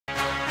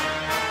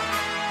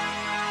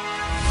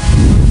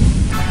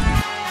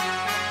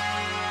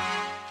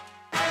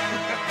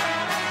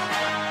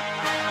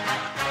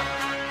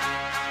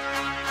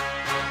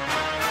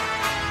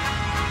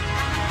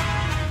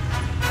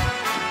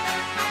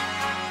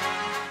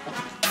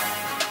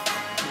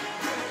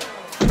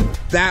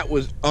That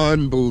was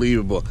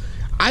unbelievable.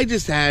 I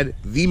just had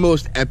the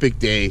most epic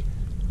day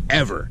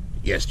ever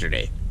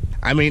yesterday.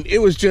 I mean, it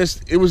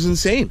was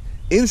insane.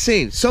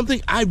 Insane.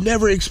 Something I've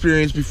never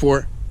experienced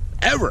before,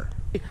 ever.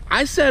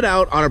 I set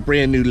out on a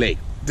brand new lake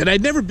that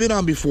I'd never been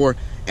on before,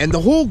 and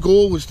the whole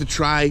goal was to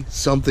try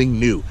something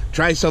new,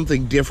 try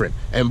something different,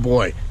 and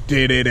boy,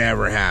 did it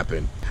ever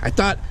happen. I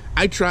thought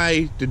I'd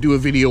try to do a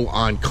video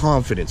on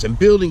confidence and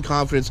building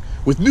confidence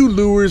with new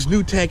lures,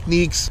 new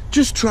techniques,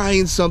 just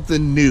trying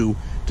something new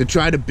to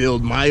try to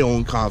build my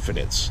own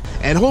confidence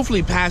and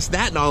hopefully pass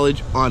that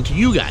knowledge on to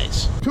you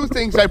guys. Two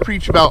things I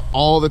preach about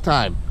all the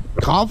time: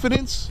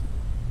 confidence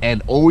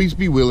and always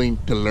be willing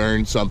to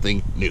learn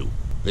something new.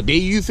 The day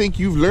you think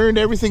you've learned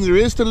everything there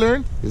is to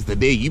learn is the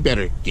day you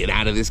better get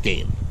out of this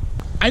game.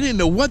 I didn't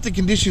know what the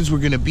conditions were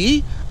gonna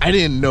be. I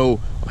didn't know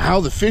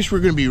how the fish were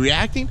gonna be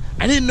reacting.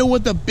 I didn't know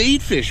what the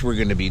bait fish were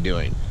gonna be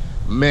doing.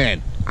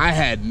 Man, I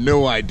had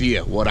no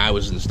idea what I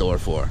was in store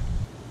for.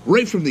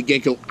 Right from the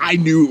get-go, I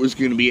knew it was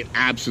gonna be an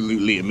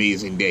absolutely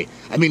amazing day.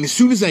 I mean, as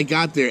soon as I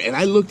got there and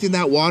I looked in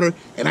that water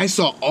and I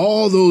saw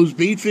all those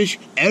bait fish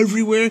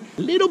everywhere,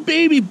 little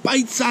baby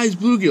bite-sized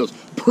bluegills,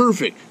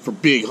 perfect for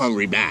big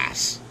hungry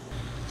bass.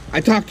 I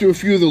talked to a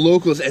few of the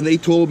locals and they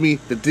told me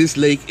that this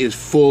lake is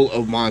full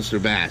of monster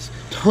bass.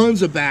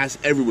 Tons of bass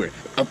everywhere.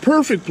 A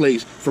perfect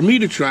place for me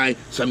to try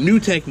some new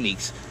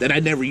techniques that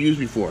I'd never used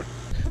before.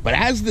 But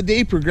as the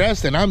day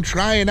progressed and I'm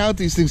trying out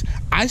these things,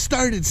 I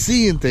started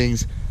seeing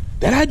things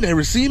that I'd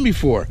never seen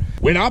before.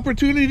 When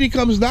opportunity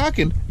comes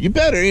knocking, you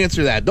better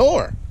answer that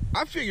door.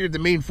 I figured the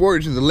main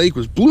forage in the lake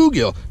was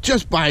bluegill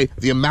just by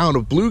the amount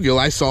of bluegill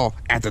I saw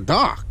at the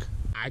dock.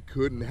 I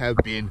couldn't have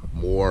been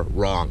more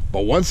wrong.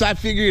 But once I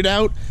figured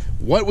out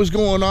what was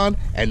going on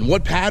and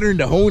what pattern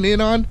to hone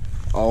in on,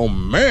 oh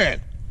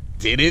man,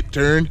 did it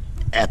turn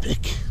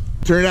epic.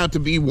 Turned out to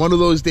be one of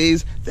those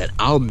days that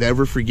I'll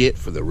never forget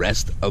for the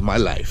rest of my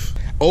life.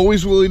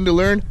 Always willing to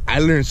learn, I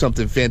learned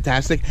something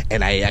fantastic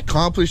and I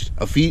accomplished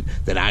a feat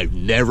that I've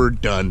never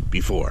done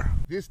before.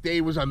 This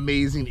day was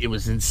amazing. It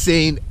was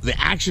insane. The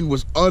action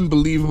was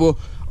unbelievable.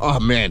 Oh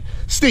man,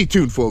 stay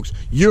tuned folks.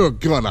 You're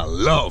gonna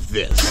love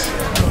this.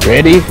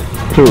 Ready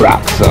to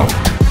rock some.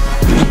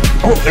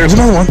 Oh, there's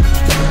another one.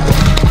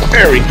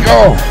 There we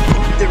go.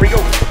 There we go.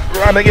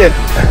 Run again.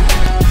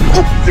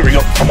 Oh, there we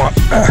go. Come on.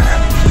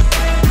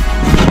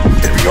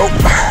 There we go.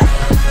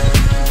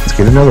 Let's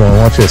get another one.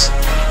 Watch this.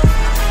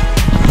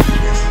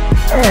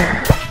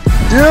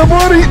 Yeah,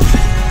 buddy.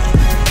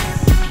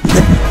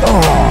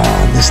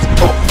 Oh, missed it.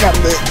 Oh, got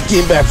it.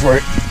 Came back for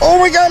it. Oh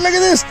my God, look at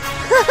this.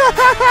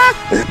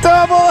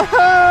 Double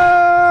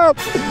up!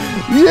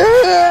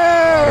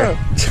 Yeah!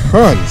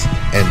 Tons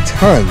and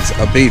tons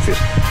of bait fish.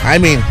 I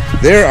mean,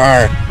 there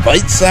are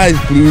bite-sized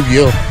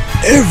bluegill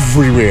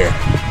everywhere.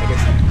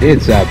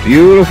 It's a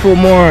beautiful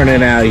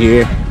morning out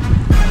here.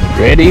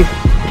 Ready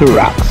to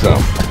rock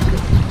some.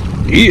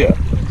 Yeah!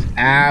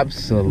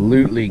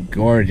 Absolutely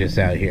gorgeous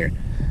out here.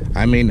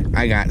 I mean,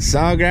 I got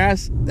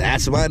sawgrass,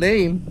 that's my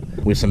name,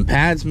 with some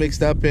pads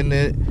mixed up in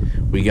it.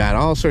 We got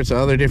all sorts of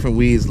other different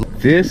weeds.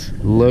 This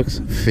looks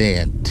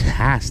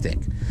fantastic.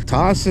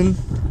 Tossing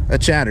a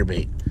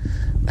chatterbait.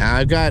 Now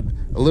I've got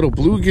a little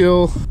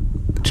bluegill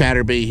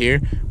chatterbait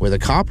here with a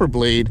copper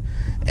blade,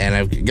 and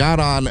I've got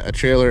on a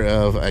trailer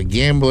of a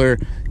Gambler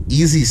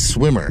Easy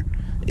Swimmer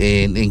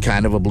in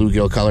kind of a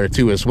bluegill color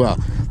too as well.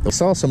 I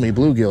saw so many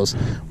bluegills,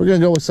 we're gonna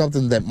go with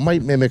something that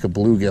might mimic a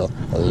bluegill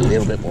a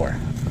little bit more.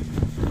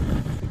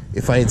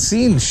 If I had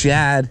seen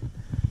shad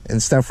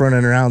and stuff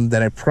running around,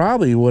 then I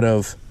probably would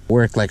have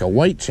worked like a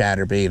white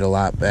chatterbait a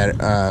lot better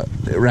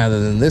rather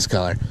than this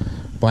color.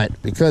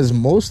 But because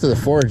most of the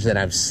forage that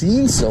I've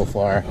seen so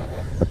far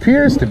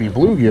appears to be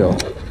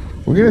bluegill,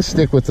 we're gonna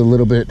stick with a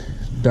little bit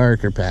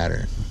darker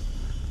pattern.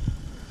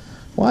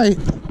 Why?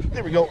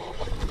 There we go.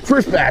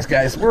 First bass,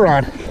 guys. We're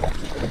on.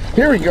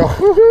 Here we go.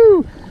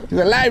 Woohoo! He's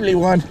a lively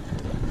one.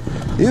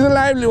 He's a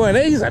lively one.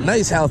 Hey, he's a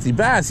nice, healthy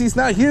bass. He's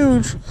not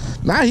huge.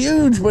 Not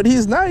huge, but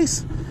he's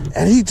nice.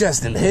 And he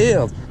just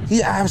inhaled.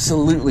 He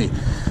absolutely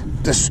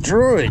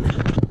destroyed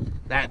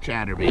that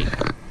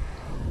chatterbait.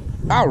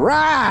 All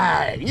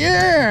right.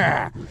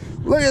 Yeah.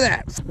 Look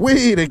at that.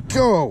 Way to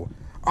go.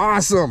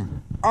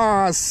 Awesome.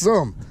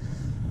 Awesome.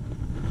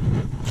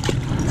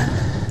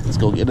 Let's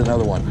go get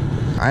another one.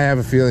 I have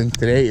a feeling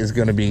today is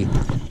going to be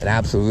an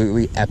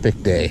absolutely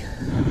epic day.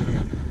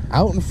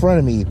 Out in front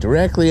of me,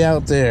 directly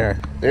out there,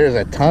 there's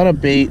a ton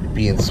of bait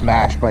being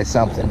smashed by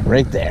something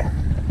right there.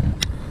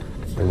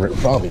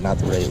 Probably not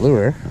the right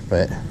lure,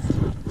 but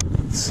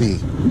let's see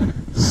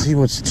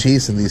what's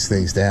chasing these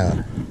things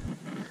down.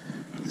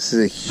 This is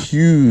a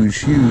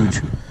huge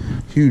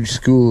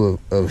school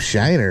of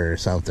shiner or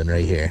something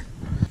right here.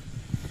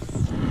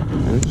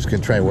 I'm just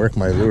gonna try and work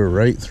my lure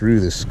right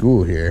through this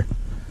school here.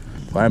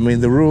 I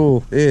mean, the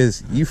rule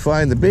is you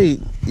find the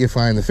bait, you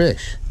find the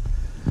fish.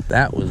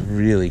 That was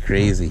really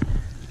crazy.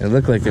 It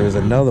looked like there was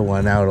another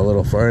one out a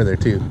little farther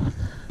too.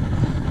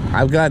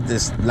 I've got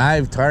this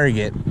live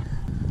target.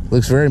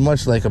 Looks very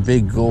much like a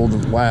big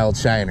golden wild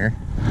shiner.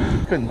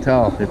 Couldn't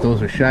tell if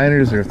those were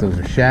shiners or if those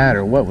were shad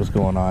or what was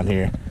going on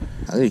here.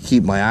 I'm gonna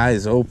keep my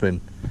eyes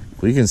open.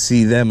 If we can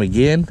see them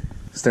again,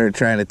 start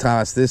trying to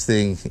toss this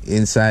thing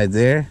inside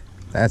there.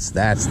 That's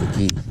the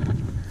key.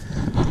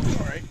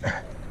 All right,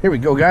 here we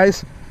go,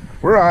 guys.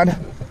 We're on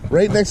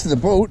right next to the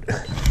boat.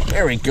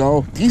 There we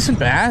go. Decent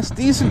bass,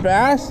 decent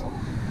bass.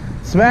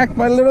 Smacked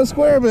my little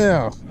square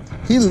bill.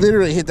 He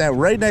literally hit that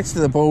right next to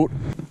the boat.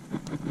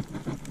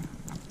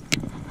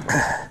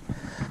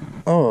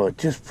 Oh, it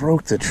just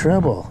broke the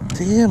treble.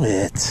 Damn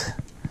it.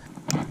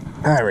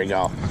 There we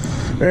go.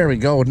 There we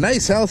go.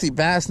 Nice healthy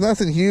bass.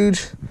 Nothing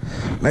huge.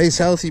 Nice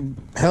healthy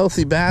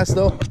bass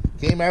though.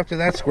 Came after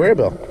that square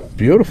bill.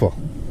 Beautiful.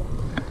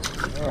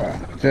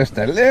 Just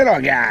a little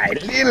guy.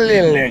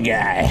 Little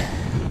guy.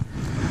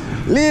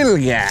 Little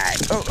guy.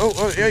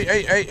 Oh,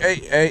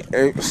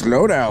 hey.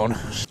 Slow down.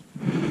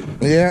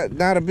 Yeah,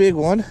 not a big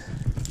one.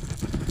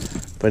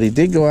 But he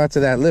did go out to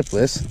that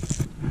lipless.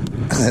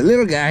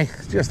 Little guy,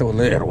 just a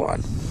little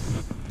one.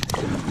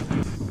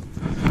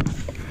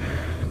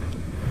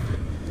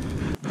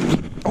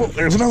 Oh,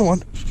 there's another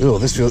one. Oh,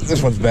 this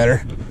one's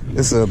better.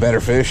 This is a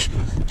better fish.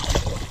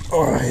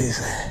 Oh,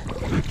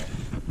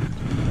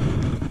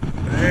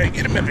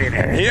 get him up in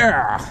there.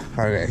 Yeah.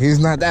 Okay, he's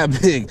not that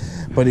big,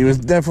 but he was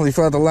definitely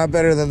felt a lot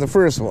better than the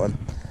first one.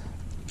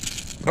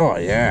 Oh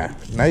yeah,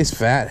 nice,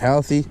 fat,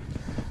 healthy.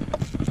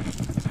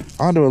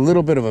 Onto a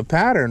little bit of a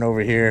pattern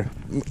over here.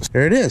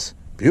 There it is.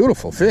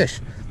 Beautiful fish.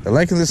 They're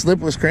liking this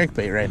lipless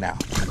crankbait right now.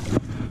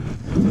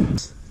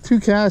 2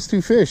 casts,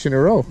 2 fish in a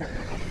row.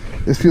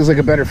 This feels like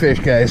a better fish,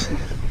 guys.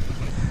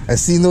 I've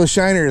seen those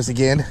shiners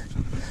again.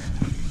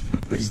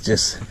 He's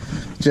just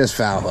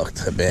foul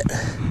hooked a bit.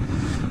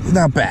 He's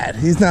not bad.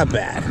 He's not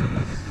bad.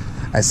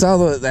 I saw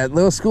that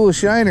little school of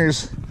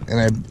shiners,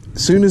 and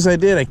as soon as I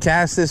did, I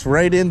cast this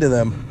right into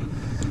them.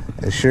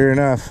 And sure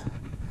enough,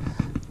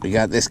 we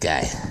got this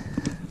guy.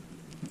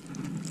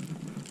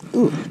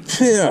 Ooh,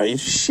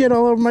 shit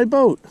all over my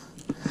boat.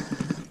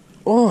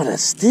 Oh, that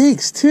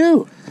stinks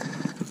too.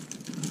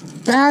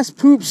 Bass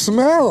poop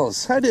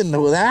smells. I didn't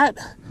know that.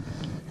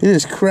 It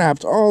just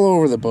crapped all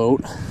over the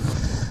boat.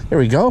 There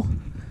we go.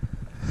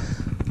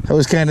 That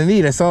was kind of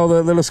neat. I saw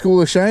the little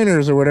school of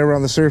shiners or whatever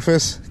on the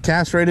surface,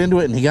 cast right into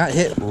it, and he got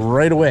hit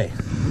right away.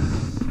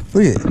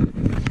 Look at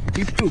it.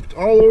 He pooped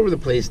all over the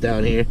place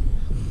down here.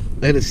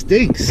 And it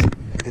stinks.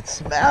 It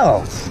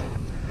smells.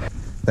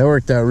 That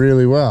worked out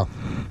really well.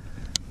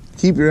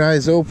 Keep your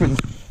eyes open.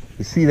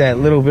 You see that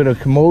little bit of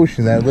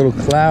commotion, that little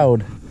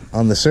cloud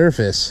on the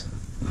surface.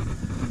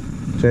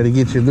 Try to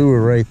get your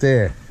lure right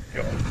there.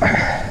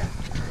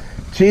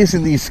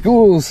 Chasing these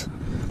schools,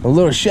 a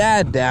little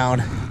shad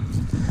down,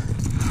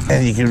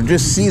 and you can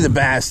just see the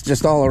bass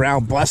just all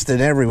around, busting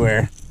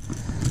everywhere.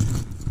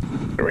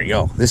 There we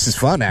go. This is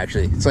fun,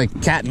 actually. It's like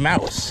cat and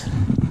mouse.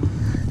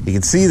 You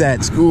can see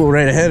that school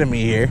right ahead of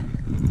me here.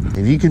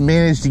 If you can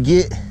manage to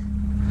get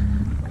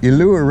your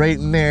lure right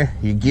in there,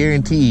 you're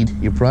guaranteed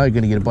you're probably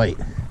going to get a bite.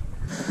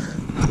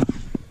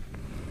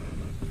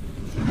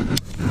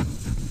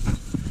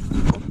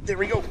 Oh, there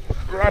we go.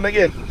 We're on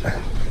again.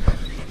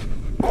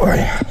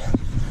 Boy.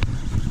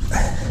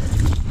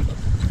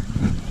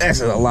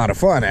 This is a lot of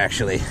fun,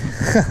 actually.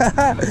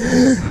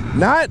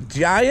 Not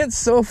giants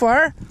so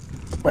far,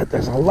 but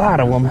there's a lot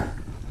of them.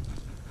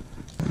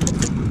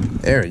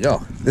 There we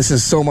go. This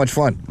is so much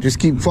fun. Just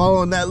keep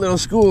following that little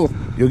school.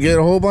 You'll get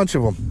a whole bunch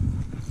of them.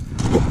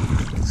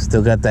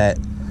 Still got that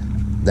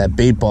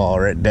bait ball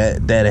right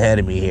dead ahead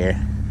of me here.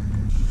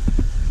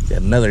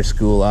 Got another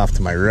school off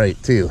to my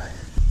right too.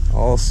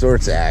 All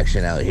sorts of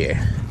action out here.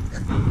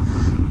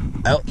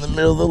 Out in the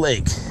middle of the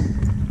lake.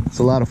 It's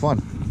a lot of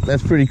fun.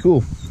 That's pretty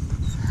cool.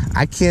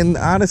 I can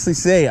honestly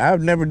say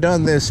I've never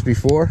done this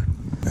before.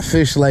 A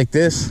fish like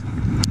this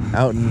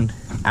out in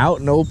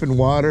open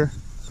water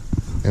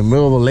in the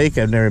middle of a lake.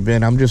 I've never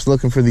been. I'm just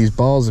looking for these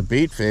balls of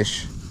bait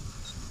fish.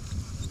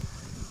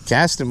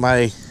 Casting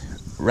my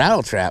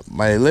rattle trap,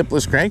 my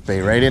lipless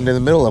crankbait, right into the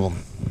middle of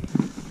them.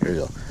 There we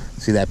go.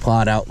 See that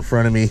pod out in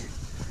front of me?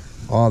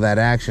 All that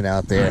action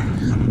out there.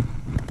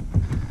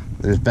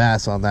 There's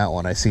bass on that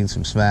one. I seen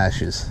some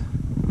smashes.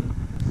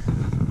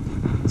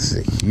 This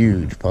is a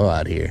huge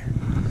pod here.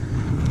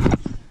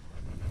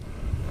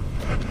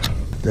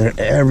 They're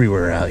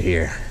everywhere out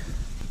here.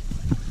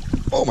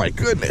 Oh my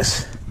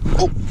goodness.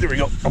 Oh, there we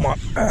go. Come on.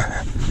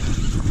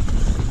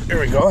 There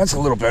we go. That's a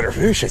little better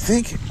fish, I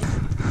think.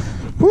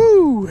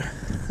 Woo!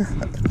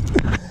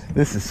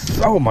 This is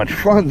so much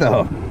fun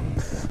though.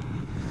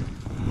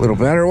 Little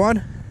better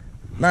one.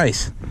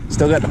 Nice.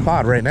 Still got the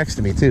pod right next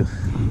to me too.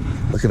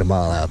 Look at them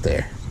all out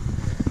there.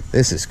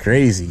 This is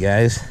crazy,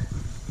 guys.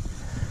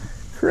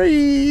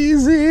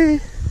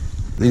 Crazy.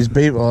 These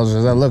bait balls,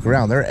 as I look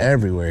around, they're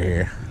everywhere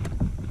here.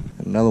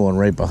 Another one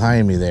right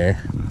behind me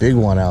there. Big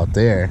one out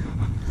there.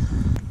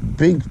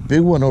 Big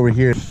one over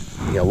here.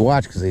 You gotta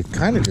watch because they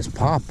kind of just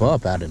pop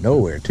up out of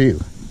nowhere too.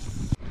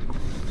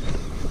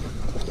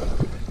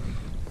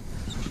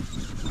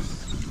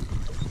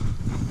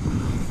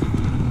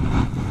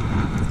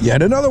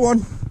 Yet another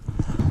one.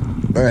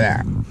 Look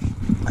at that.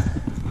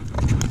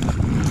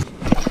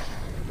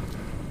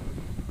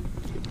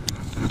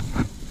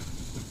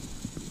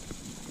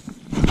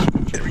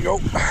 we go.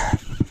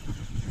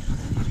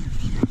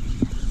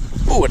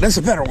 Oh, and that's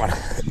a better one.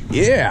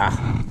 Yeah.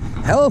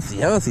 Healthy,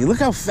 healthy. Look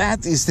how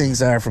fat these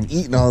things are from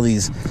eating all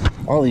these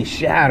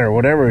shad or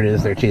whatever it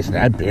is they're chasing.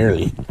 I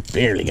barely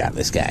got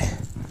this guy.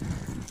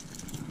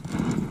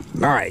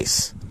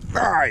 Nice.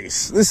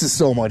 Nice. This is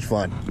so much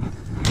fun.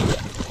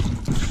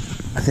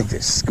 I think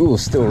their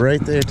school's still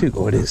right there too.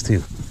 Oh, it is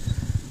too.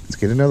 Let's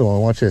get another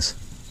one. Watch this.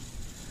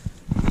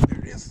 There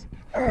it is.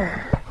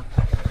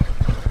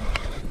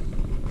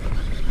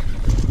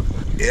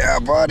 Yeah,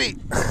 buddy.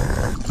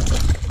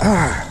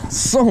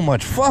 So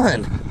much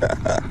fun.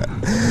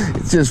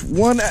 It's just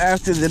one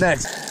after the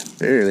next.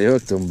 Barely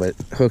hooked him, but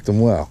hooked him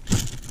well.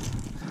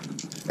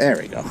 There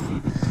we go.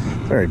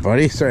 Sorry,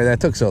 buddy. Sorry that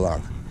took so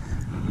long.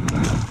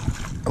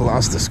 I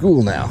lost the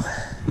school now.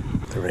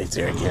 They're right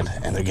there again,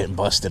 and they're getting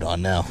busted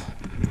on now.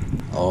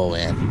 Oh,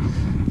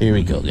 man. Here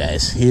we go,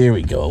 guys. Here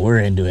we go. We're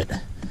into it.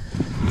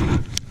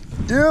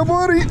 Yeah,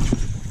 buddy.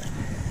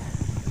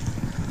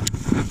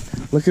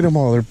 Look at them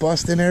all. They're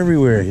busting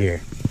everywhere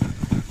here.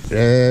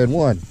 And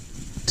 1,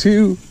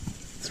 2,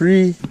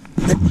 3.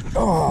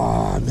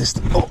 Oh, I missed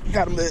him. Oh,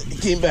 got him. He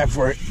came back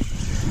for it.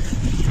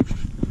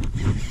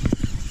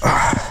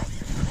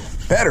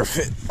 Better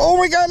fit. Oh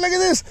my God, look at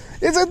this.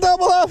 It's a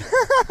double up.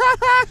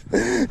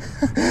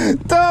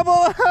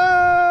 Double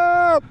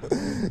up.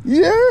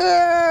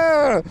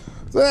 Yeah.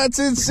 That's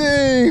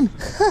insane.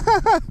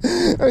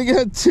 I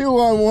got 2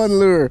 on 1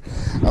 lure.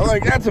 I'm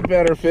like, that's a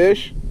better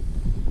fish.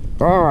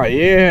 Oh,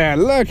 yeah.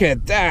 Look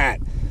at that.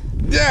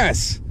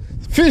 Yes.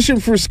 Fishing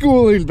for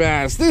schooling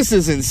bass. This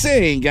is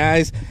insane,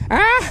 guys.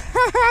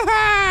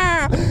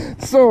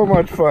 So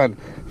much fun.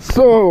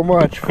 So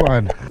much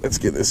fun. Let's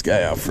get this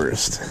guy out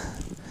first.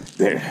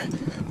 There.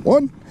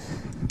 1.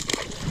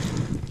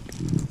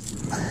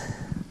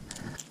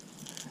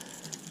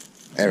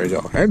 There we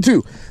go. And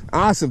 2.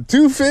 Awesome.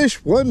 2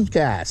 fish, 1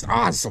 cast.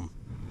 Awesome.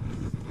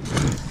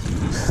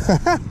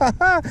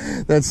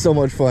 That's so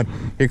much fun.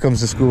 Here comes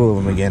the school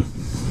of them again.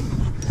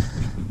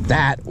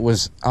 That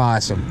was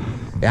awesome.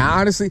 Yeah,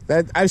 honestly,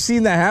 I've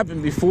seen that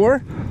happen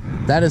before.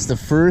 That is the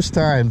first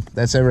time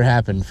that's ever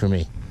happened for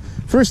me.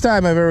 First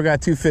time I've ever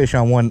got 2 fish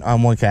on one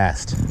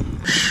cast.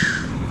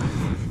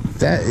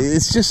 That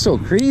it's just so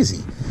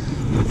crazy.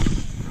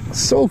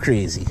 So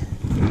crazy.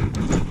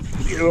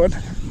 You know what?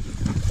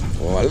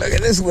 Oh, look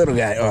at this little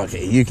guy.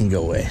 Okay, you can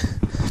go away.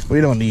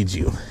 We don't need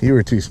you. You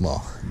were too small.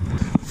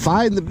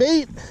 Find the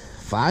bait,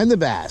 find the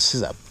bass.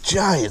 There's a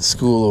giant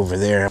school over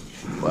there.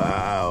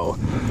 Wow.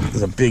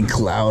 There's a big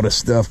cloud of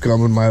stuff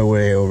coming my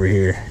way over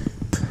here.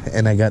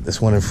 And I got this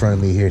one in front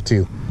of me here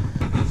too.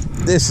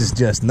 This is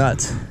just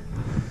nuts.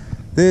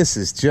 This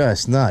is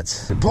just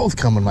nuts. They're both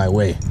coming my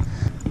way.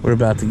 We're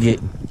about to get,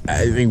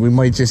 I think we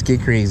might just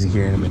get crazy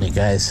here in a minute,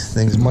 guys.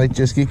 Things might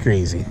just get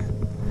crazy.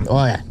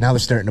 Oh yeah, now they're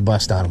starting to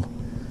bust on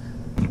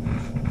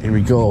them. Here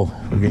we go.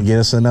 We're gonna get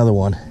us another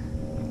one.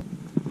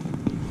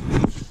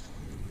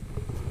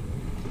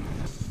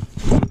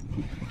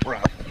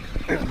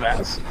 There's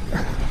bass.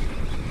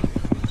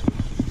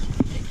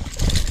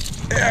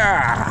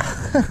 Yeah.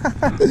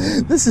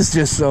 This is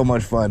just so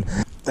much fun.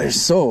 There's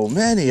so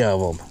many of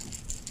them.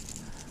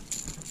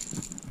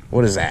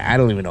 What is that? I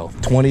don't even know.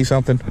 20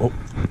 something? Oh,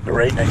 they're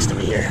right next to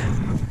me here.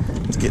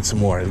 Let's get some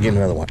more. Let's get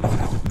another one. Oh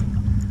no.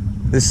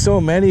 There's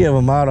so many of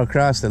them out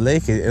across the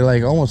lake. It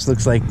like almost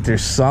looks like they're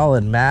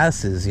solid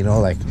masses, you know,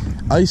 like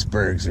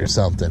icebergs or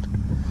something.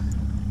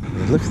 I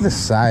mean, look at the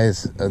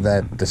size of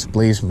that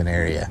displacement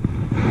area.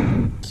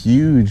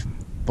 Huge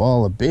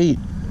ball of bait.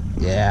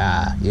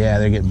 Yeah,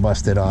 they're getting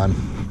busted on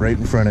right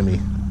in front of me.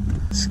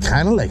 It's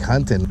kind of like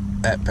hunting.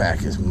 That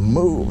pack is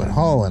moving,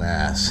 hauling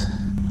ass.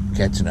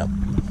 Catching up.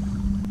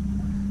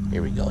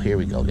 Here we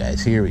go,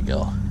 guys. Here we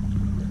go.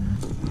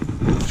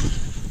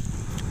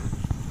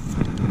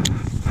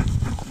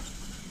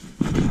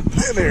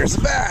 And there's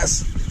a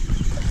bass.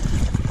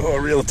 Oh,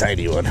 a real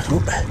tiny one.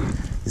 Oop.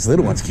 These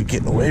little ones keep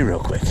getting away real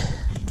quick.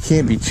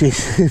 Can't be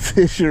chasing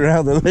fish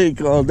around the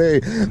lake all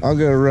day. I'm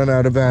gonna run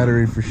out of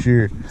battery for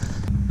sure.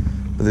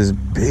 But there's a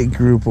big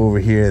group over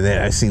here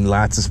that I've seen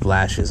lots of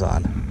splashes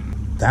on.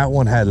 That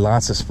one had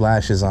lots of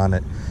splashes on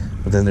it,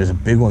 but then there's a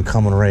big one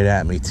coming right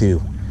at me too.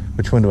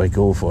 Which one do I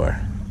go for?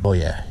 Oh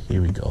yeah,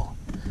 here we go.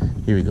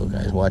 Here we go,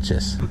 guys. Watch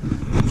this.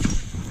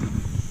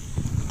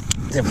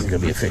 Definitely gonna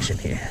be a fish in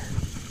here.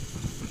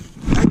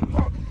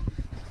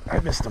 I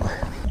missed him.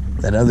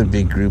 That other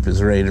big group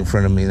is right in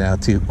front of me now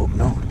too. Oh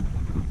no.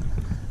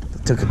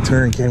 It took a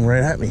turn, came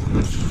right at me.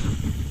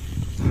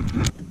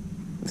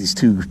 These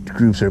 2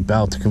 groups are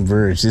about to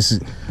converge. This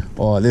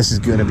is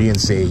gonna be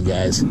insane,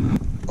 guys.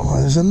 Oh,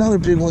 there's another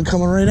big one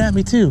coming right at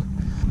me too.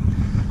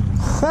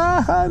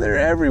 Ha! They're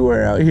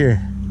everywhere out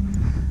here.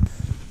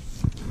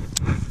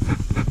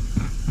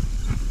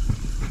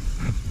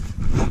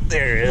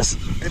 There it is.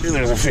 I knew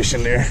there was a fish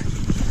in there.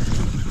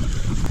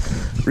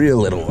 Real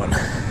little one.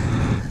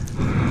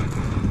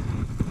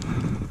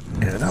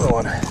 And another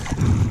one.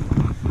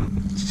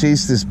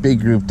 Chase this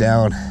big group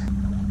down.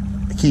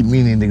 I keep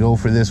meaning to go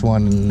for this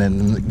one and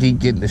then keep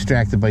getting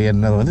distracted by yet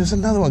another one. There's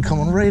another one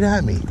coming right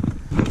at me.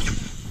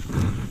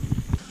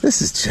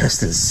 This is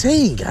just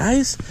insane,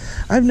 guys.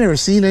 I've never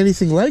seen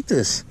anything like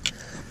this.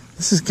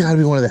 This has got to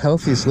be one of the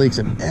healthiest lakes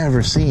I've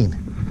ever seen.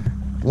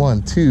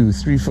 1, 2,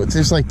 3, 4.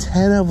 There's like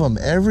 10 of them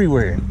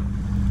everywhere.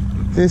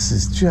 This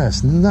is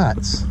just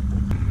nuts.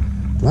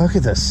 Look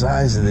at the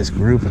size of this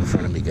group in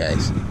front of me,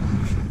 guys.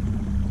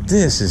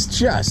 This is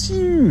just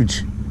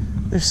huge.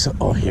 There's so,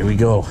 oh, here we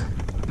go.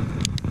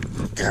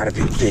 Gotta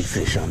be a big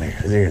fish on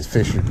there. There's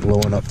fish are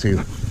blowing up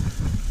too.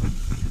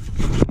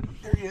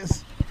 There he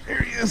is.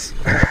 There he is.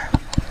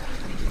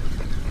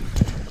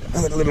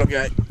 Another little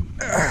guy.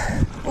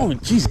 Oh,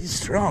 jeez, he's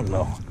strong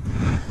though.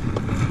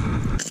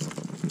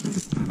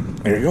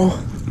 There you go.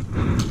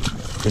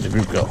 Where'd the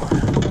group go?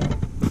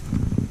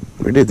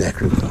 Where did that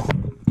group go?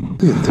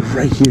 Look at them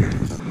right here.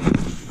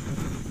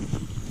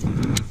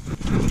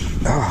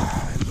 Oh,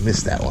 I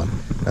missed that one.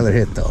 Another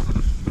hit though.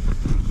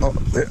 Oh,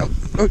 there,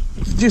 oh,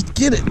 just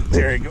get it.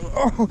 There you go.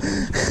 Oh,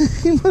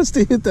 he must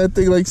have hit that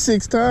thing like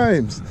 6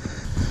 times.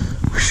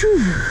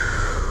 Whew.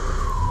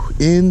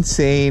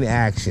 Insane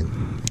action.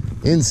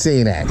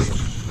 Insane action.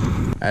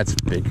 That's a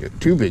big group.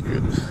 2 big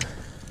groups.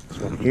 This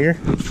one here.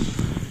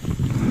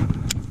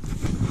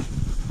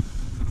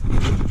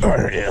 Oh,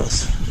 there it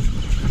is.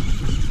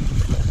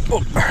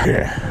 Oh,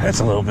 yeah, that's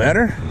a little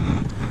better.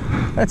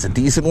 That's a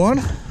decent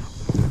one.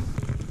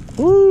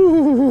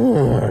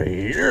 Ooh,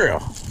 yeah.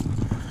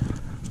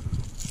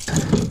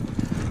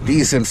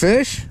 Decent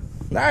fish.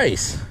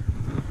 Nice.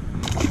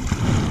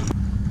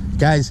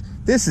 Guys,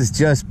 this has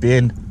just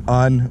been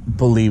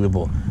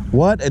unbelievable.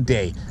 What a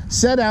day.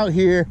 Set out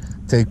here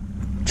to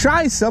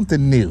try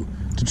something new,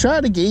 to try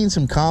to gain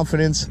some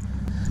confidence.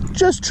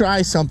 Just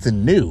try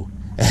something new.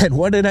 And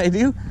what did I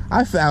do?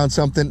 I found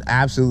something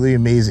absolutely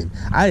amazing.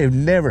 I have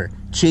never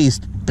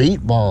chased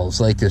bait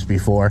balls like this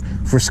before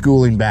for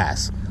schooling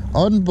bass.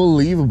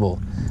 Unbelievable.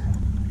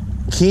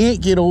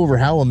 Can't get over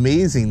how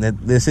amazing that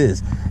this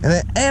is.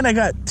 And I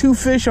got 2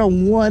 fish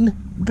on 1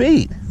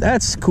 bait.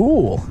 That's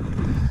cool.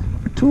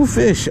 2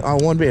 fish on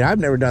 1 bait. I've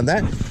never done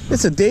that.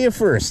 It's a day of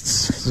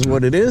firsts. This is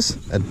what it is.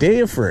 A day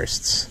of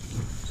firsts.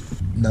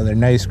 Another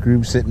nice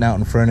group sitting out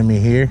in front of me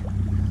here.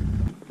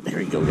 There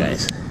we go,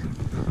 guys.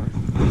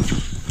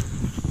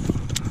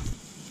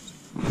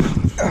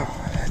 Oh,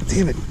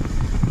 damn it.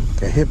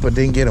 Got hit but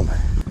didn't get them.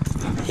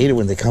 I hate it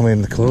when they come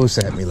in close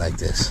at me like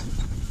this.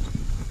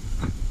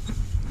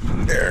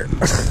 There.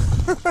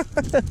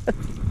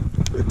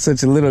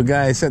 Such a little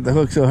guy set the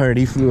hook so hard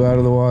he flew out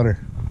of the water.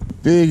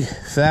 Big,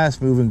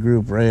 fast moving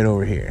group right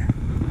over here.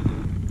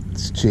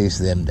 Let's chase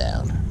them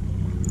down.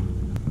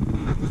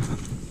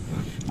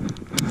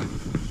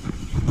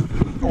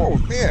 Oh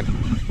man,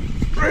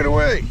 right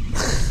away.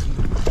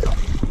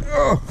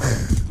 Oh.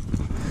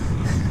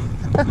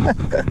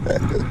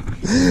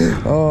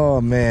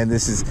 Oh man,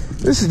 this is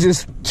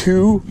just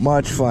too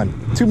much fun.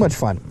 Too much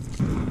fun.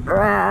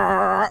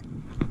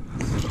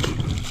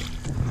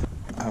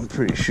 I'm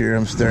pretty sure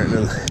I'm starting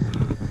to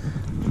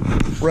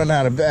run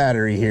out of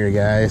battery here,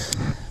 guys.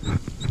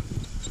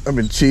 I've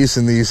been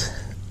chasing these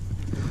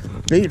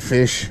bait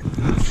fish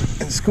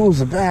and schools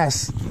of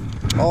bass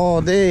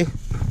all day.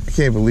 I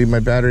can't believe my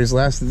batteries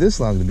lasted this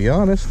long, to be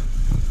honest.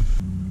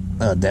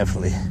 Oh,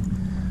 definitely.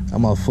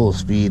 I'm on full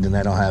speed and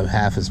I don't have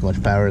half as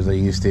much power as I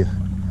used to.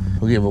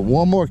 We'll give it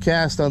one more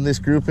cast on this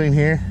grouping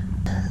here.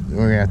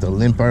 We're gonna have to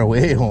limp our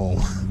way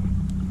home.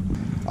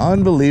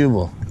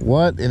 Unbelievable.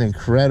 What an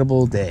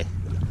incredible day.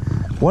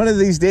 One of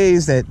these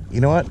days that, you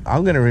know what,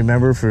 I'm gonna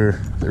remember for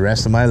the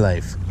rest of my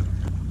life.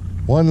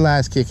 One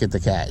last kick at the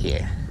cat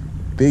here.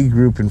 Big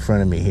group in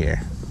front of me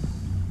here.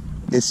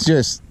 It's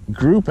just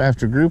group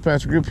after group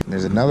after group.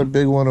 There's another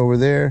big one over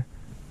there.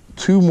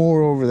 2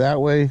 more over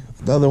that way.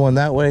 Another one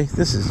that way.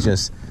 This is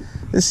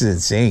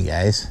insane,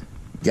 guys.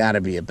 Gotta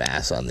be a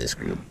bass on this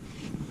group.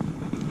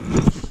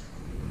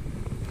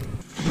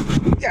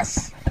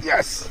 Yes,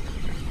 yes,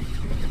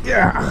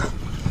 yeah.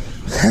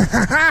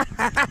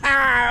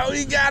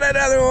 We got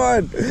another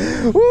one.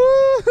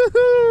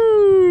 Woo-hoo-hoo.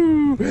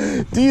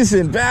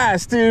 Decent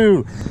bass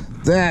too.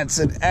 That's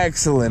an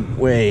excellent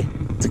way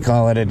to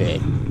call it a day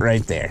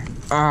right there.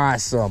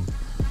 Awesome,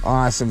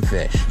 awesome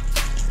fish.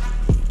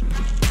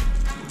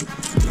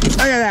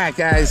 Look at that,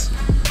 guys.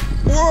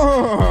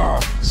 Whoa,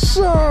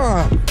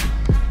 so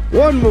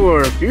one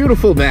more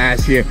beautiful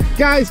bass here,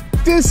 guys.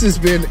 This has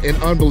been an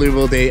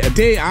unbelievable day, a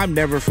day I'm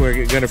never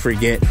gonna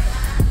forget.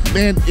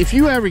 Man, if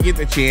you ever get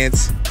the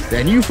chance,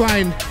 then you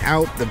find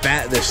out the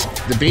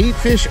bait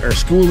fish are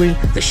schooling,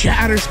 the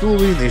shad are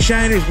schooling, the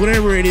shiners,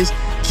 whatever it is,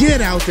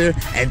 get out there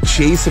and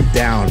chase them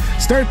down.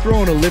 Start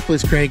throwing a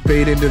lipless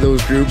crankbait into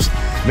those groups.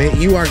 Man,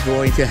 you are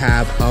going to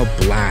have a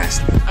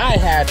blast. I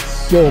had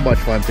so much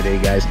fun today,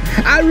 guys.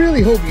 I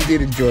really hope you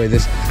did enjoy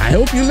this. I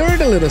hope you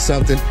learned a little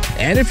something.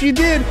 And if you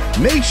did,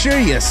 make sure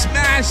you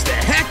smash the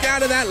heck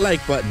out of that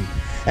like button.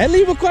 And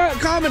leave a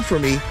comment for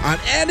me on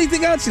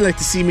anything else you'd like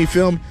to see me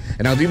film,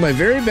 and I'll do my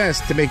very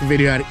best to make a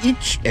video out of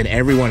each and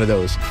every one of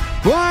those.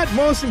 But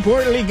most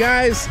importantly,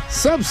 guys,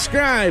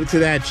 subscribe to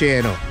that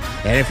channel.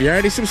 And if you're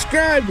already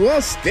subscribed,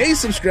 well, stay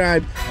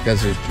subscribed,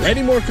 because there's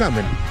plenty more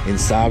coming in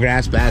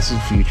Sawgrass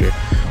Bass's future.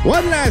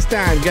 One last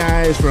time,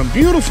 guys, from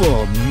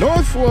beautiful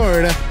North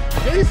Florida,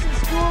 facing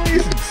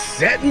schoolies and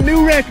setting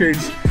new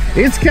records,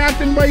 it's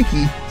Captain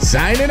Mikey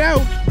signing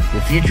out.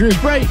 The future is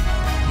bright.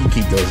 You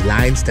keep those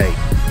lines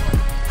tight.